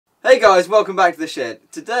Hey guys, welcome back to the shed.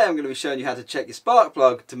 Today I'm going to be showing you how to check your spark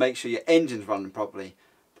plug to make sure your engine's running properly.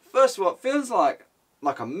 But first of all, it feels like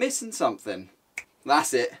I'm missing something.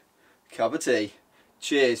 That's it. Cup of tea.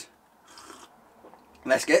 Cheers.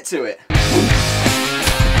 Let's get to it.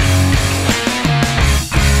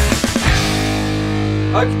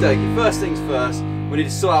 Okie dokie, first things first, we need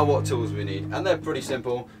to sort out what tools we need. And they're pretty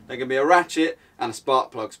simple. They're going to be a ratchet and a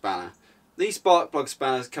spark plug spanner. These spark plug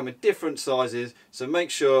spanners come in different sizes, so make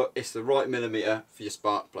sure it's the right millimetre for your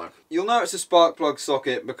spark plug. You'll know it's a spark plug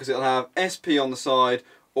socket because it'll have SP on the side,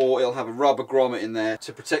 or it'll have a rubber grommet in there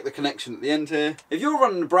to protect the connection at the end here. If you're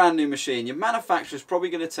running a brand new machine, your manufacturer's probably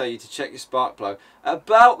going to tell you to check your spark plug at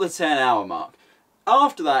about the 10-hour mark.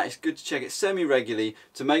 After that, it's good to check it semi-regularly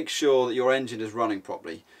to make sure that your engine is running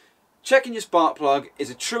properly. Checking your spark plug is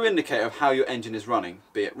a true indicator of how your engine is running,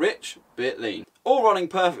 be it rich, be it lean. All running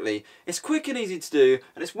perfectly, it's quick and easy to do,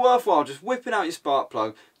 and it's worthwhile just whipping out your spark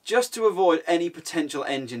plug just to avoid any potential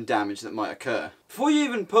engine damage that might occur. Before you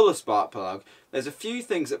even pull a spark plug, there's a few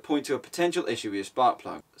things that point to a potential issue with your spark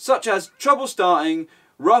plug, such as trouble starting,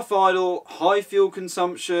 rough idle, high fuel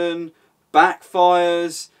consumption,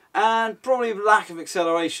 backfires, and probably lack of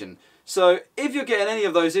acceleration. So if you're getting any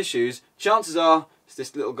of those issues, chances are it's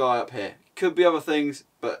this little guy up here. Could be other things,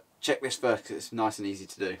 but check this first because it's nice and easy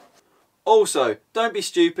to do. Also, don't be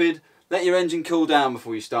stupid. Let your engine cool down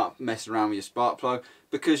before you start messing around with your spark plug,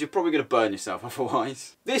 because you're probably going to burn yourself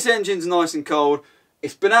otherwise. This engine's nice and cold.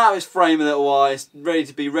 It's been out of its frame a little while. It's ready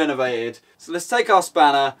to be renovated. So let's take our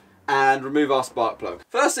spanner and remove our spark plug.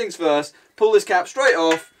 First things first, pull this cap straight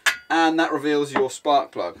off, and that reveals your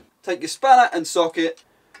spark plug. Take your spanner and socket,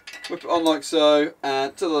 whip it on like so,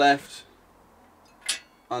 and to the left,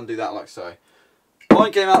 undo that like so.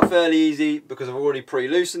 Mine came out fairly easy because I've already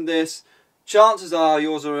pre-loosened this. Chances are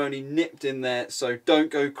yours are only nipped in there, so don't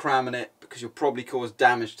go cramming it because you'll probably cause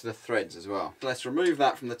damage to the threads as well. Let's remove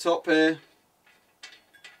that from the top here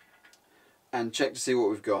and check to see what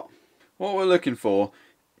we've got. What we're looking for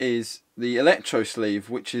is the electro sleeve,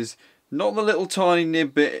 which is not the little tiny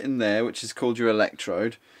nib bit in there, which is called your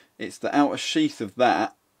electrode. It's the outer sheath of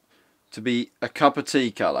that to be a cup of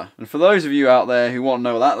tea colour. And for those of you out there who want to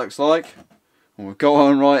know what that looks like, well, we've got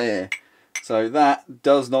one right here. So that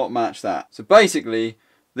does not match that. So basically,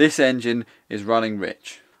 this engine is running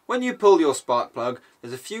rich. When you pull your spark plug,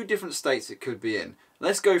 there's a few different states it could be in.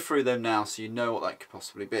 Let's go through them now so you know what that could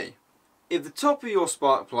possibly be. If the top of your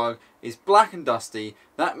spark plug is black and dusty,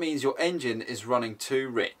 that means your engine is running too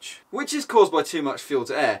rich, which is caused by too much fuel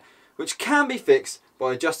to air, which can be fixed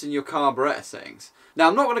by adjusting your carburettor settings. Now,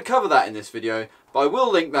 I'm not going to cover that in this video, but I will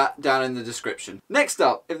link that down in the description. Next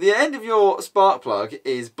up, if the end of your spark plug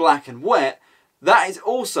is black and wet, that is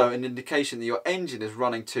also an indication that your engine is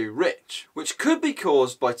running too rich, which could be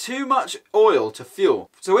caused by too much oil to fuel.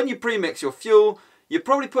 So when you pre-mix your fuel, you're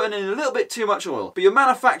probably putting in a little bit too much oil, but your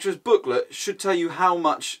manufacturer's booklet should tell you how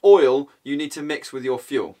much oil you need to mix with your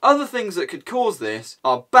fuel. Other things that could cause this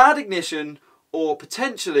are bad ignition, or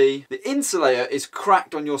potentially the insulator is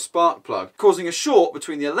cracked on your spark plug, causing a short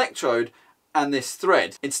between the electrode and this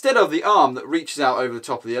thread, instead of the arm that reaches out over the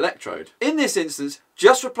top of the electrode. In this instance,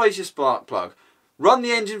 just replace your spark plug. Run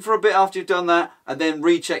the engine for a bit after you've done that, and then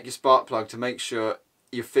recheck your spark plug to make sure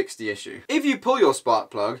you've fixed the issue. If you pull your spark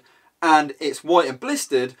plug and it's white and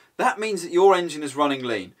blistered, that means that your engine is running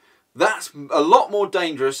lean. That's a lot more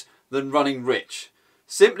dangerous than running rich,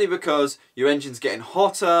 simply because your engine's getting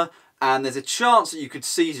hotter, and there's a chance that you could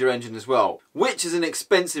seize your engine as well, which is an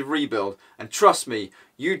expensive rebuild, and trust me,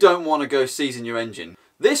 you don't want to go seizing your engine.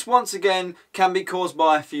 This, once again, can be caused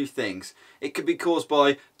by a few things. It could be caused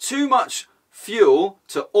by too much fuel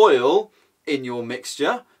to oil in your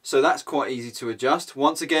mixture, so that's quite easy to adjust.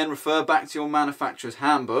 Once again, refer back to your manufacturer's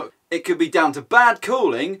handbook. It could be down to bad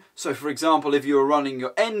cooling, so for example, if you're running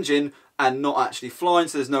your engine and not actually flying,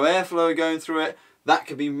 so there's no airflow going through it, that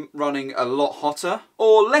could be running a lot hotter.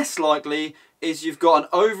 Or less likely is you've got an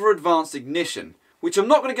over-advanced ignition, which I'm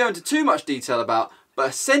not going to go into too much detail about, but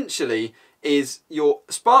essentially is your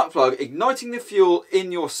spark plug igniting the fuel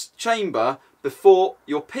in your chamber before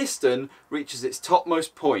your piston reaches its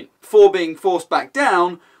topmost point, before being forced back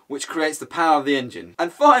down, which creates the power of the engine.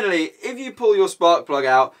 And finally, if you pull your spark plug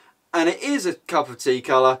out and it is a cup of tea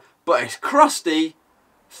colour, but it's crusty,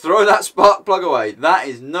 throw that spark plug away. That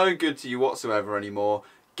is no good to you whatsoever anymore.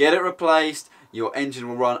 Get it replaced. Your engine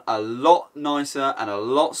will run a lot nicer and a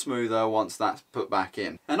lot smoother once that's put back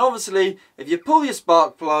in. And obviously, if you pull your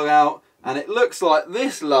spark plug out and it looks like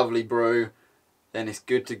this lovely brew, then it's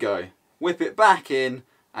good to go. Whip it back in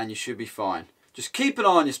and you should be fine. Just keep an eye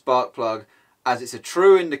on your spark plug, as it's a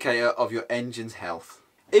true indicator of your engine's health.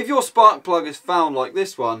 If your spark plug is found like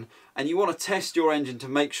this one, and you want to test your engine to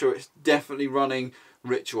make sure it's definitely running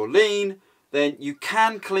rich or lean, then you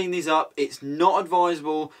can clean these up. It's not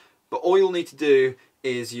advisable, but all you'll need to do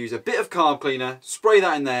is use a bit of carb cleaner, spray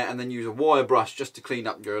that in there, and then use a wire brush just to clean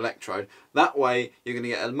up your electrode. That way you're going to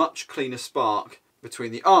get a much cleaner spark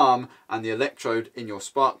between the arm and the electrode in your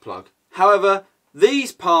spark plug. However,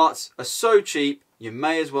 these parts are so cheap, you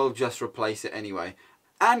may as well just replace it anyway.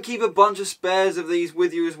 And keep a bunch of spares of these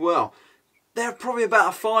with you as well. They're probably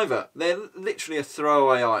about a £5. They're literally a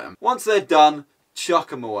throwaway item. Once they're done, chuck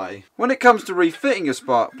them away. When it comes to refitting your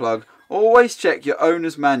spark plug, always check your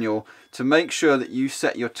owner's manual to make sure that you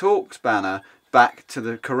set your torque spanner back to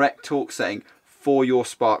the correct torque setting for your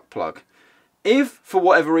spark plug. If for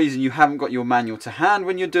whatever reason you haven't got your manual to hand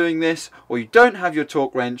when you're doing this, or you don't have your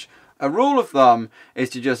torque wrench, a rule of thumb is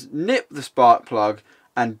to just nip the spark plug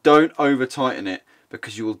and don't over tighten it,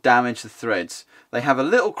 because you will damage the threads. They have a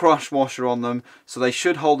little crush washer on them, so they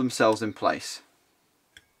should hold themselves in place.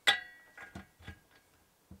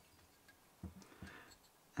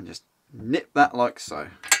 And just nip that like so.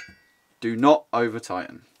 Do not over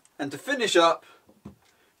tighten. And to finish up,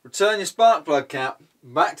 return your spark plug cap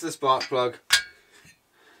back to the spark plug,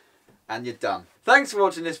 and you're done. Thanks for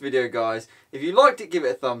watching this video, guys. If you liked it, give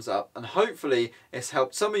it a thumbs up, and hopefully it's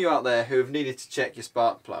helped some of you out there who have needed to check your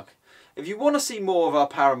spark plug. If you want to see more of our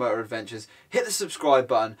paramotor adventures, hit the subscribe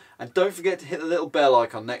button, and don't forget to hit the little bell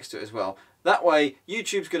icon next to it as well. That way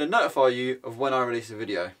YouTube's going to notify you of when I release a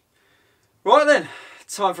video. Right then,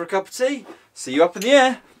 time for a cup of tea. See you up in the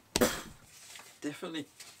air. Definitely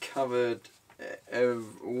covered.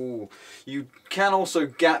 Ooh. You can also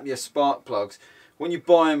gap your spark plugs. When you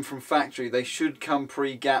buy them from factory, they should come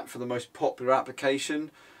pre-gapped for the most popular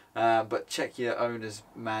application, but check your owner's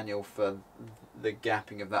manual for the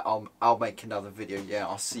gapping of that. I'll make another video. Yeah,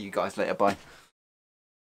 I'll see you guys later. Bye.